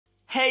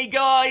Hey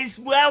guys,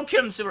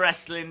 welcome to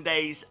Wrestling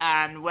Days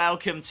and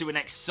welcome to an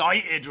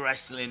excited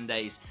Wrestling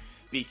Days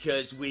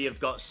because we have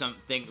got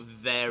something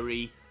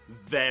very,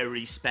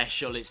 very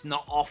special. It's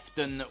not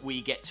often that we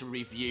get to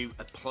review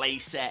a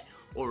playset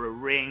or a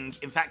ring.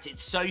 In fact,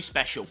 it's so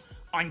special,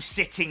 I'm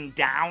sitting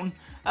down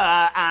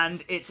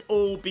and it's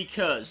all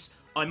because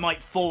I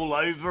might fall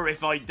over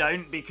if I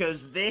don't,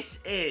 because this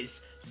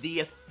is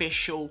the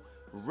official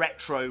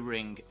retro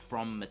ring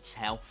from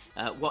Mattel.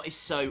 What is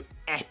so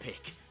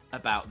epic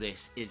about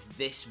this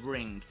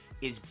ring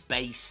is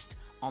based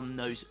on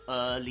those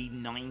early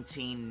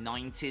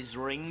 1990s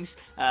rings.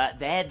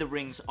 They're the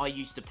rings I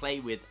used to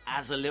play with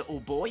as a little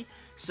boy.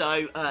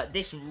 So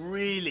this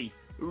really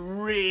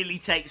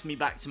takes me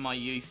back to my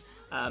youth.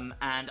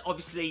 And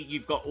obviously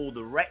you've got all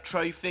the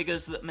retro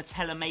figures that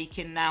Mattel are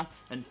making now,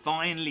 and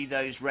finally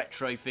those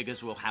retro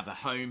figures will have a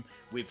home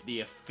with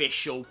the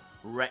official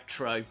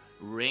retro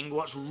ring.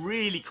 What's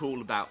really cool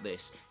about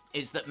this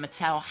is that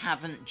Mattel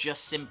haven't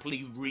just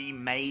simply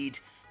remade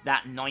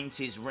that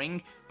 90s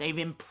ring, they've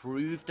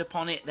improved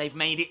upon it, they've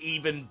made it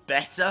even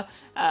better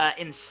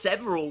in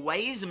several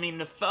ways. I mean,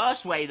 the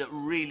first way that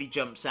really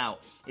jumps out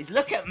is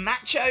look at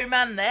Macho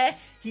Man there.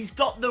 He's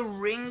got the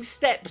ring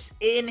steps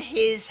in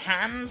his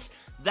hands.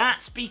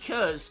 That's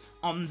because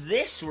on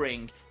this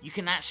ring, you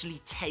can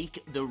actually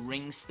take the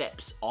ring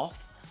steps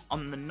off.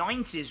 On the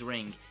 90s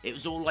ring, it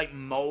was all like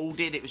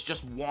molded, it was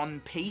just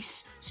one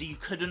piece, so you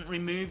couldn't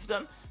remove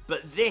them.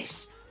 But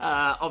this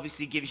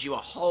obviously gives you a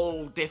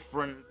whole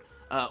different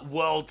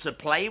world to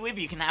play with.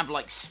 You can have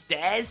like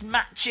stairs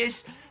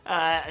matches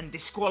and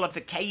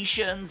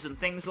disqualifications and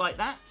things like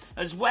that.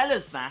 As well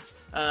as that,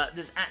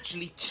 there's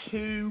actually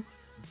two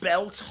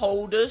belt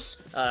holders.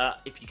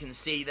 If you can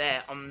see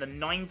there, on the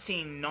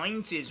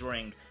 1990s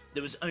ring,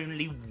 there was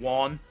only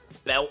one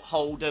belt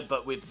holder,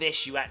 but with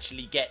this you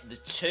actually get the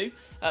two,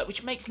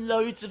 which makes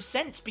loads of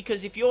sense,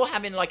 because if you're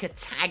having like a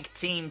tag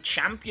team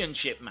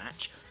championship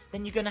match,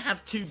 then you're going to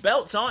have two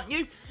belts, aren't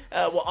you?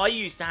 What I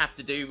used to have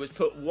to do was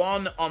put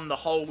one on the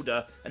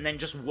holder and then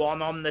just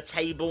one on the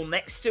table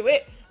next to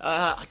it.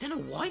 I don't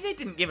know why they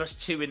didn't give us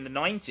two in the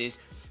 90s.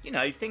 You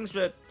know, things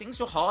were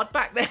hard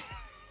back then.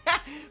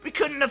 We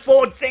couldn't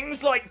afford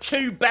things like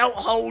two belt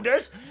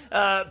holders,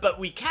 but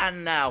we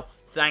can now,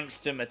 thanks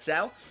to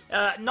Mattel.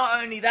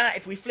 Not only that,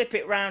 if we flip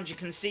it around, you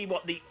can see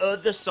what the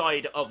other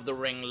side of the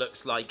ring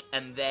looks like,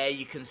 and there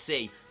you can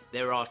see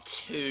there are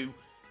two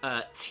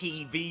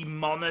TV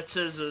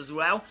monitors as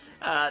well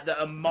that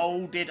are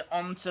molded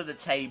onto the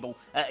table.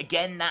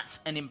 Again, that's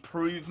an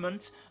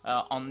improvement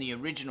on the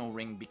original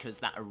ring, because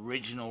that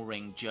original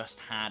ring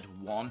just had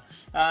one.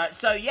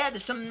 So yeah,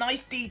 there's some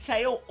nice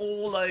detail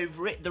all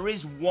over it. There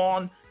is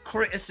one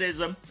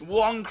criticism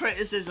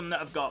that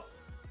I've got,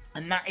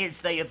 and that is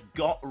they have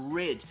got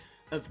rid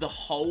of the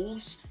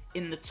holes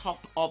in the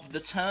top of the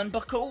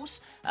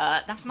turnbuckles.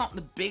 That's not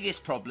the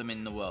biggest problem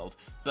in the world,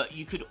 but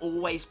you could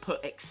always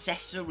put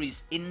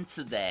accessories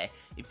into there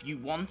if you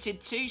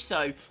wanted to.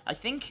 So I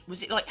think,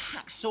 was it like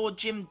Hacksaw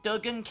Jim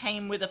Duggan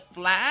came with a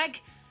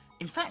flag?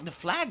 In fact, the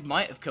flag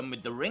might have come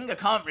with the ring, I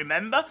can't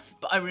remember,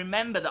 but I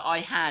remember that I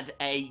had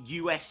a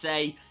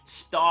USA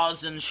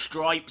Stars and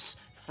Stripes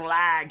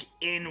flag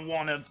in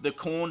one of the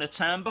corner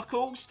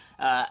turnbuckles,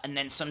 and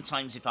then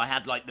sometimes if I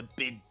had like the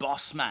Big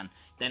Boss Man,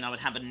 then I would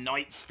have a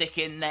nightstick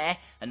in there,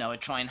 and I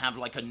would try and have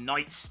like a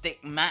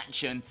nightstick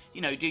match and,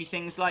 you know, do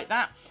things like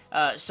that.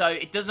 So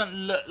it doesn't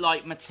look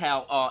like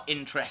Mattel are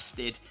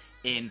interested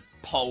in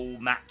pole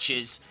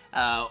matches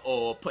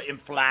or putting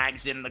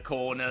flags in the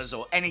corners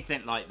or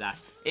anything like that.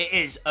 It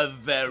is a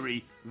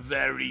very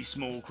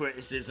small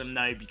criticism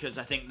though, because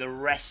I think the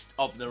rest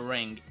of the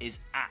ring is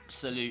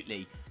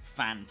absolutely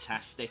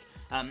fantastic.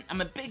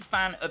 I'm a big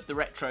fan of the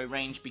retro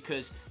range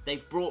because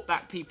they've brought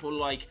back people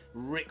like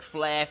Ric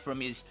Flair from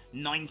his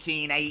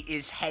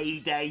 1980s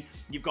heyday.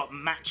 You've got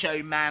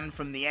Macho Man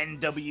from the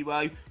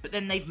NWO, but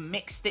then they've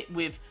mixed it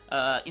with,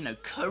 you know,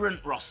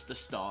 current roster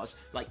stars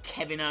like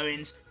Kevin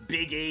Owens,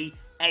 Big E,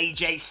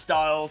 AJ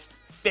Styles,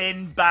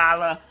 Finn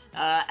Balor,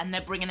 and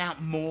they're bringing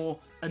out more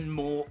and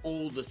more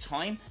all the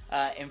time.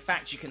 In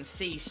fact, you can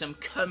see some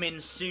coming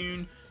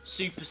soon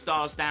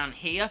superstars down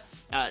here.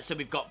 So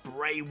we've got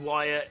Bray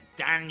Wyatt,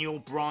 Daniel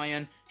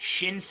Bryan,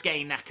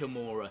 Shinsuke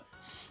Nakamura,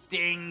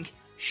 Sting,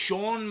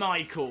 Shawn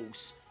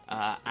Michaels,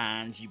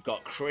 and you've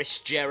got Chris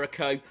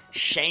Jericho,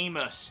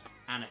 Sheamus,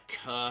 and a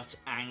Kurt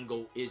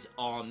Angle is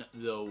on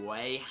the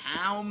way.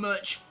 How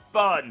much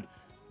fun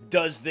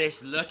does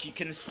this look? You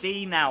can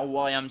see now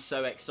why I'm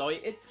so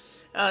excited.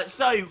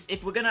 So,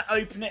 if we're going to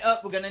open it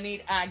up, we're going to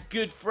need our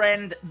good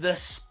friend, the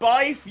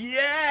Spife.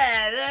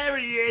 Yeah, there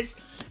he is.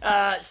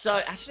 So,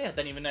 actually, I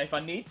don't even know if I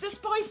need the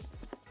Spife.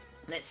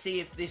 Let's see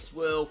if this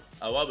will...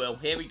 Oh, I will.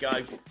 Here we go.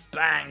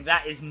 Bang.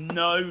 That is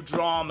no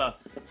drama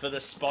for the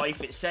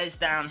Spife. It says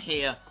down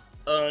here,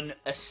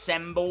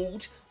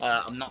 unassembled.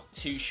 I'm not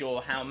too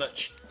sure how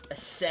much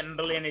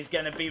assembling is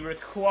going to be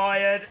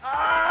required.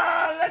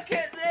 Oh, look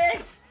at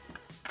this.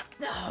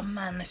 Oh,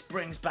 man, this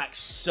brings back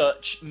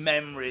such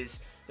memories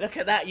Look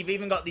at that. You've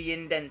even got the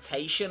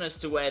indentation as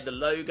to where the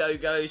logo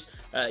goes.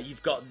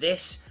 You've got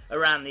this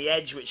around the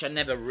edge, which I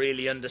never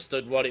really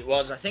understood what it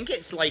was. I think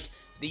it's like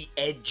the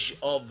edge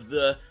of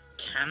the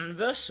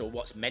canvas, or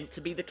what's meant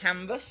to be the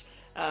canvas.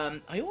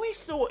 I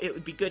always thought it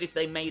would be good if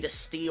they made a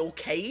steel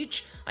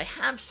cage. I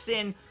have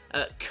seen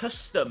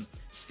custom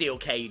steel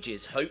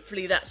cages.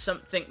 Hopefully that's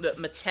something that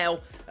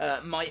Mattel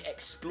might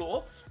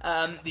explore.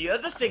 The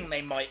other thing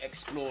they might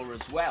explore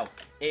as well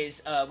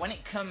is when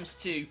it comes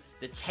to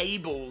the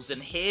tables,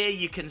 and here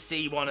you can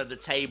see one of the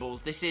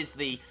tables. This is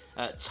the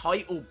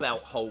title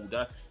belt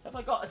holder. Have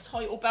I got a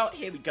title belt?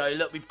 Here we go.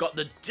 Look, we've got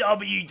the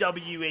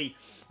WWE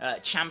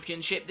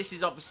Championship. This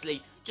is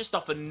obviously just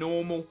off a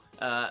normal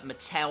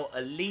Mattel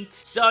Elite.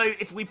 So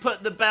if we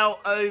put the belt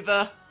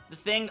over the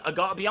thing, I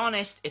gotta be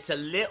honest, it's a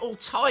little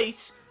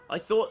tight. I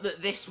thought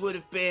that this would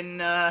have been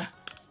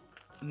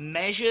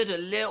measured a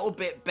little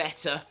bit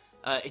better.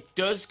 It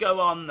does go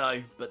on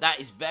though, but that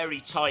is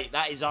very tight.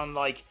 That is on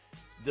like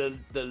the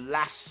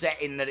last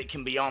setting that it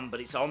can be on, but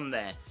it's on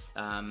there.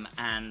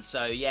 And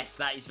so yes,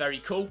 that is very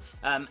cool.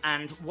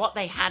 And what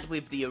they had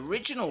with the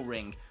original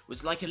ring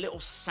was like a little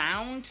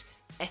sound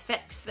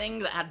FX thing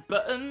that had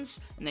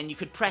buttons, and then you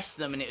could press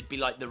them and it would be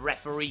like the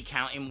referee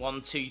counting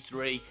 1, 2,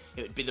 3.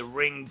 It would be the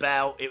ring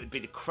bell, it would be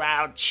the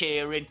crowd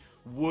cheering.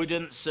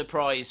 Wouldn't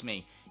surprise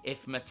me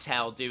if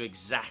Mattel do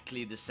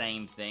exactly the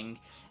same thing.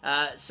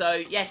 So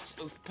yes,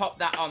 we've popped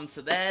that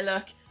onto there,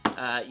 look.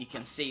 You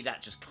can see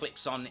that just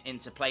clips on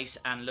into place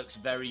and looks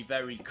very,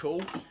 very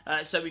cool.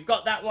 So we've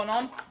got that one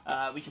on.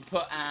 We can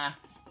put our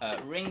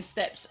ring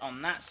steps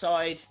on that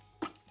side.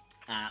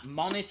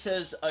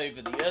 Monitors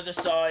over the other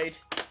side.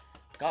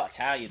 Gotta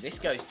tell you, this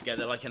goes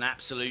together like an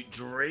absolute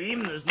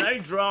dream. There's no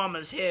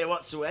dramas here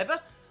whatsoever.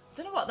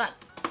 I don't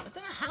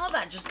know how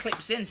that just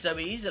clips in so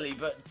easily,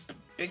 but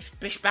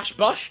bish bash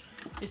bosh,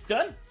 it's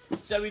done.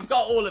 So we've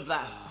got all of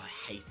that. Oh,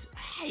 I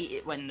hate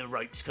it when the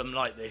ropes come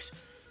like this.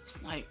 It's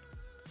like,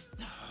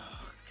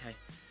 oh, okay.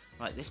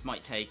 Right, this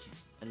might take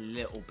a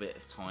little bit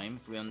of time.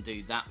 If we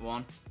undo that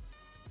one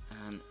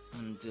and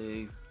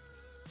undo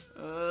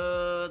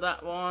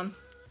that one,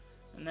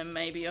 and then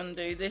maybe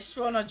undo this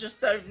one. I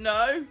just don't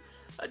know.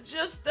 I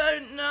just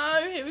don't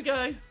know. Here we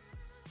go.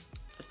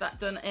 Has that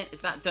done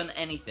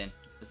anything?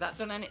 Has that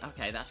done any?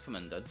 Okay, that's come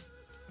undone.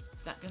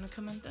 Is that gonna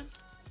come undone?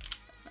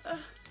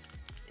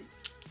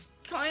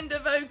 Kind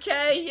of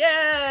okay.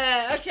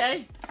 Yeah.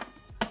 Okay.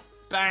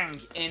 Bang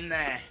in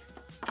there.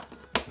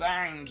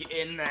 Bang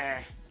in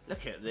there.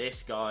 Look at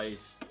this,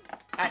 guys.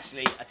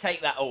 Actually, I take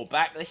that all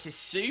back. This is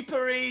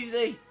super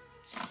easy.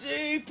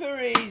 Super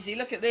easy.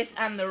 Look at this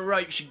and the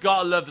ropes. You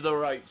gotta love the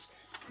ropes.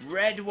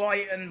 Red,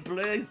 white, and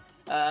blue.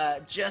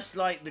 Just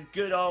like the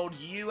good old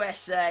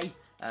USA.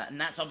 And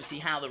that's obviously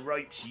how the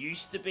ropes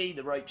used to be.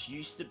 The ropes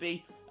used to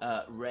be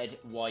red,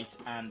 white,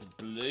 and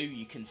blue.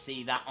 You can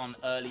see that on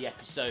early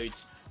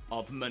episodes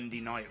of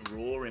Monday Night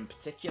Raw in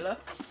particular.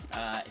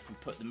 If we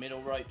put the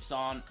middle ropes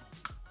on,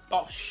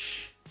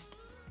 bosh,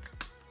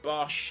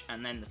 bosh,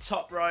 and then the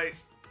top rope.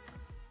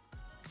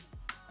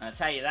 And I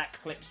tell you, that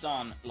clips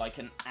on like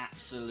an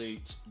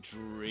absolute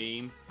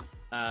dream.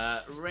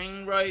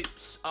 Ring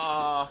ropes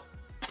are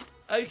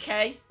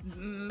okay.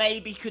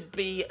 Maybe could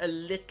be a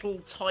little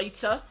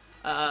tighter.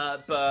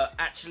 But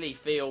actually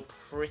feel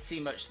pretty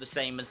much the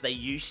same as they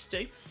used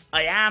to.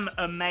 I am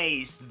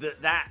amazed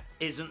that that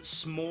isn't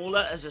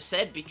smaller, as I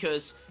said,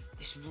 because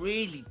this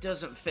really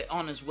doesn't fit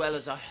on as well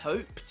as I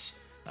hoped.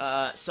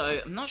 So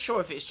I'm not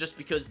sure if it's just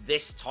because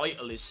this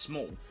title is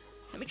small.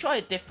 Let me try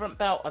a different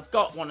belt. I've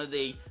got one of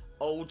the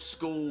old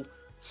school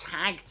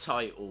tag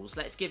titles.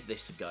 Let's give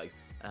this a go.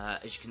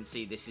 As you can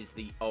see, this is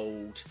the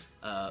old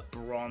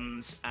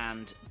bronze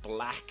and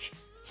black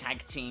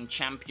tag team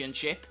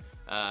championship.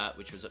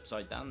 Which was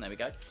upside down. There we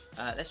go.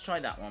 Let's try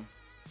that one.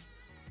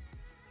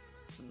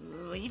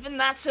 Ooh, even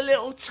that's a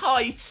little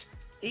tight.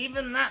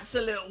 Even that's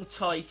a little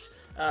tight.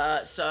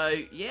 So,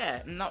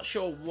 yeah, I'm not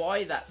sure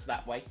why that's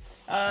that way.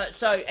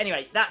 So,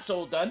 anyway, that's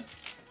all done.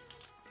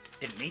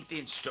 Didn't need the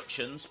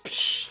instructions.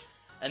 Psh.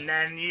 And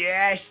then,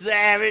 yes,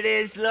 there it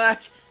is, look.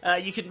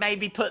 You could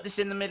maybe put this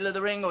in the middle of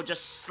the ring or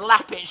just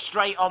slap it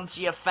straight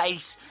onto your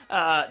face.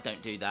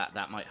 Don't do that.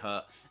 That might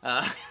hurt.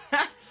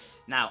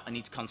 Now, I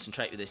need to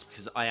concentrate with this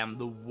because I am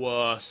the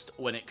worst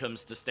when it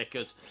comes to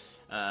stickers.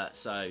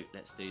 So,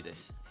 let's do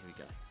this. Here we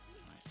go.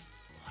 Right.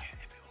 Quiet,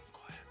 everyone,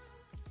 quiet.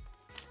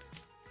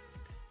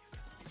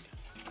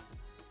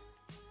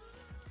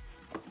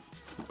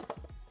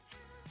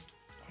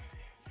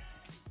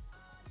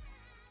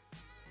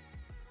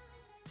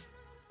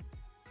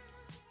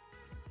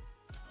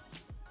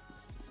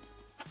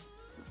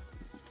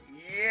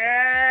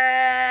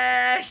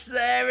 Yes!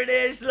 There it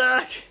is,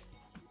 look!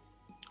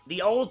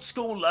 The old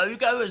school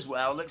logo as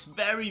well looks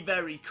very,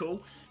 very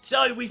cool.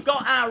 So we've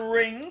got our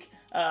ring.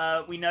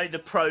 We know the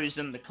pros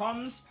and the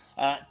cons.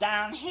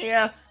 Down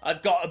here,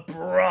 I've got a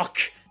Brock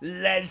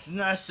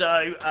Lesnar.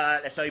 So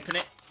let's open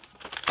it.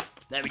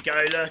 There we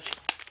go, look.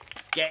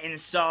 Get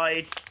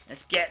inside.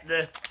 Let's get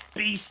the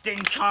beast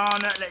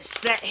incarnate. Let's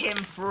set him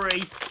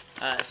free.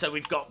 So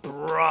we've got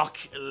Brock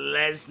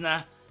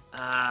Lesnar.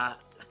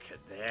 Look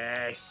at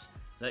this.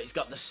 Look, he's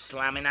got the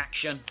slamming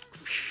action.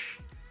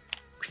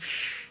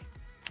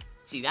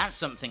 See, that's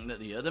something that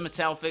the other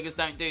Mattel figures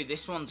don't do.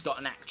 This one's got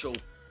an actual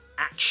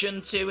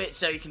action to it,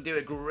 so you can do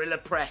a gorilla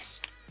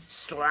press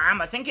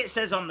slam. I think it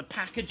says on the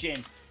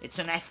packaging it's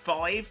an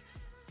F5.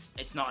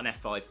 It's not an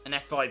F5. An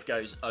F5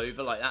 goes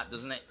over like that,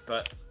 doesn't it?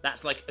 But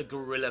that's like a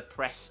gorilla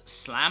press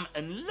slam.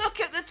 And look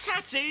at the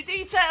tattoo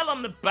detail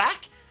on the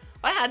back.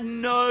 I had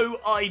no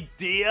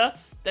idea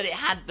that it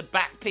had the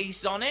back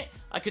piece on it.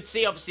 I could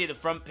see, obviously, the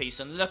front piece.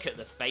 And look at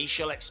the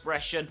facial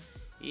expression.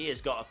 He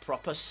has got a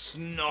proper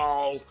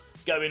snarl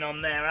going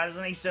on there,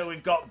 hasn't he? So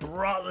we've got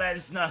Brock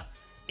Lesnar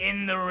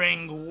in the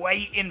ring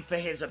waiting for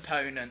his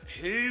opponent.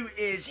 Who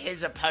is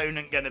his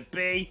opponent going to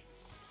be?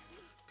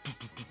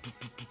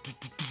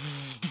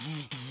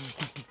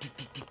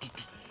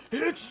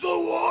 It's the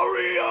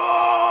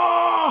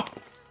Warrior!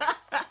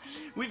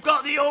 We've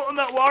got the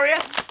Ultimate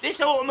Warrior.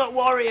 This Ultimate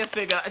Warrior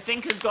figure, I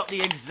think, has got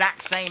the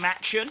exact same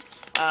action.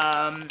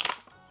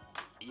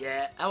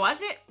 Yeah. Oh,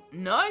 has it?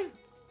 No?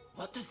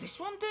 What does this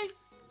one do?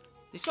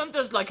 This one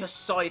does like a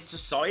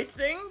side-to-side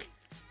thing.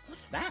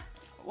 What's that?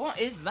 What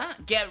is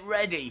that? Get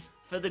ready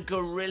for the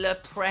Gorilla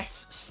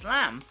Press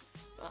Slam.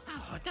 Oh,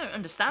 I don't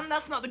understand.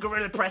 That's not the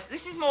Gorilla Press.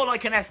 This is more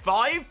like an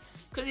F5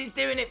 because he's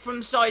doing it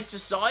from side to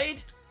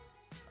side.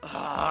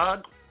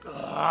 Mattel,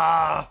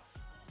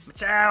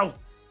 I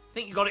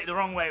think you got it the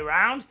wrong way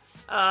around.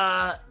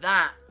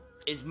 That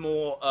is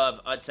more of,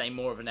 I'd say,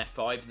 more of an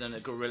F5 than a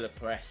Gorilla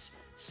Press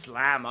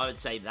Slam. I would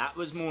say that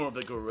was more of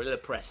a Gorilla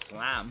Press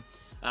Slam.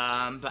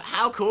 But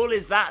how cool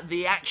is that?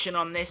 The action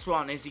on this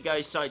one as he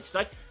goes side to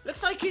side.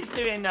 Looks like he's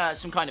doing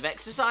some kind of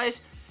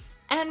exercise.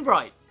 And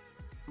right.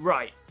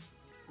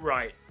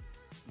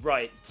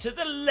 To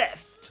the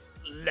left.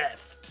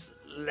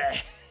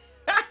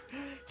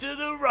 To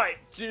the right,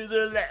 to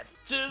the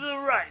left, to the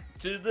right,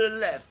 to the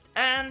left,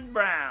 and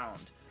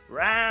round,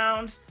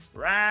 round,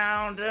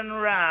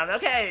 and round.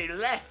 Okay,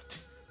 left.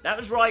 That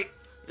was right.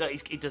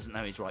 He doesn't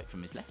know his right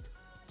from his left.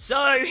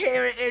 So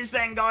here it is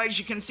then, guys.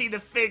 You can see the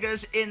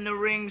figures in the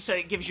ring, so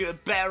it gives you a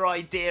better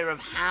idea of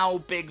how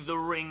big the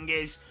ring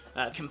is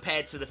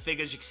compared to the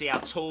figures. You can see how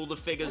tall the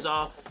figures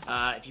are.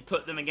 If you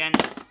put them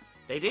against,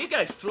 they do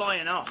go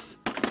flying off.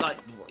 Like,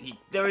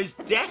 there is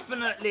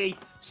definitely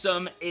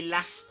some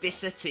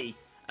elasticity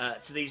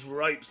to these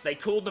ropes. They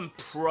call them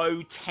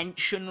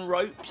pro-tension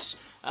ropes.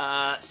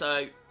 Yeah,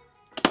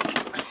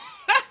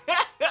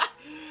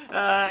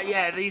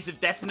 these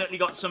have definitely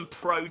got some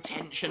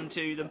pro-tension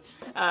to them.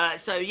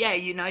 So, yeah,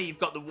 you know, you've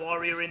got the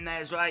Warrior in there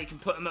as well. You can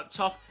put him up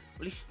top.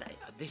 Well,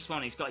 this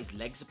one, he's got his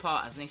legs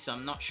apart, hasn't he? So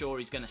I'm not sure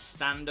he's going to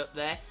stand up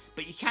there.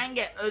 But you can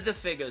get other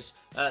figures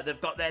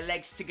that've got their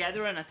legs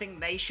together, and I think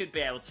they should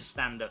be able to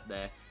stand up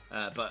there.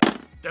 But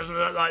doesn't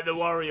look like the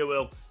Warrior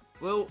will.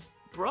 Will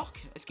Brock?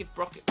 Let's give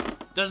Brock...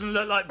 Doesn't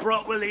look like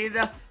Brock will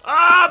either.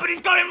 Ah, but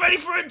he's got him ready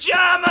for a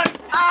German.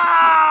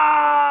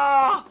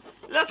 Ah!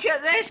 Look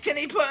at this. Can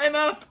he put him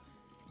up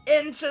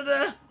into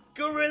the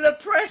Gorilla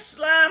Press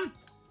Slam?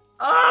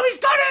 Oh, he's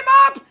got him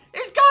up.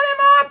 He's got him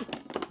up.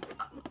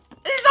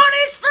 He's on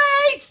his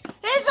feet.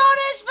 He's on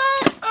his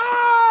feet.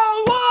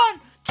 Oh,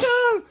 1,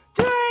 2,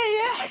 3.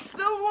 Yes,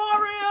 the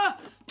Warrior.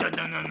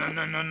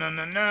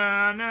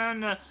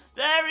 No.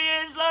 There he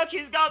is. Look,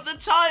 he's got the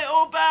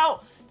title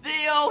belt.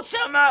 The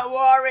Ultimate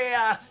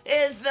Warrior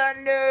is the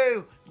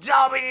new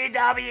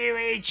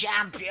WWE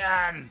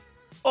Champion.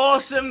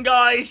 Awesome,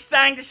 guys.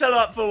 Thanks a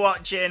lot for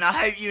watching. I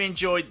hope you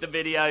enjoyed the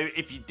video.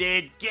 If you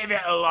did, give it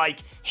a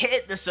like.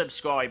 Hit the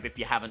subscribe if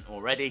you haven't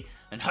already.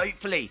 And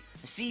hopefully,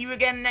 I'll see you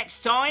again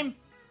next time.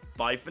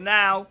 Bye for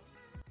now.